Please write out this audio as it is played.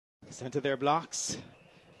Center their blocks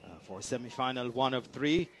for semi-final 1 of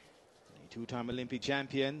 3. The two-time Olympic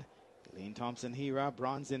champion, Elaine Thompson Herah,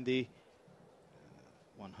 bronze in the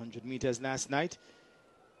 100 meters last night.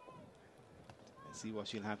 Let's see what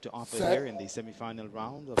she'll have to offer here in the semi-final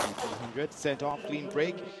round of the 300. Set off, clean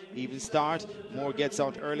break, even start. Moore gets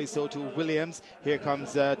out early, so too Williams. Here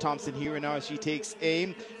comes Thompson Herah now. She takes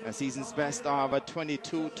aim. A season's best of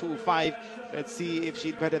 22.25. Let's see if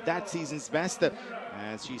she'd better that season's best.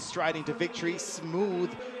 As she's striding to victory,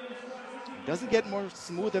 smooth. Doesn't get more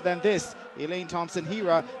smoother than this. Elaine Thompson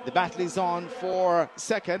Herah, the battle is on for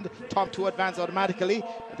second. Top two advance automatically.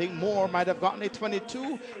 I think Moore might have gotten it.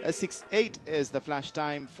 22.68 is the flash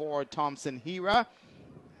time for Thompson Herah.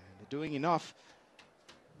 They're doing enough.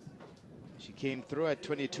 She came through at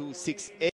 22.68.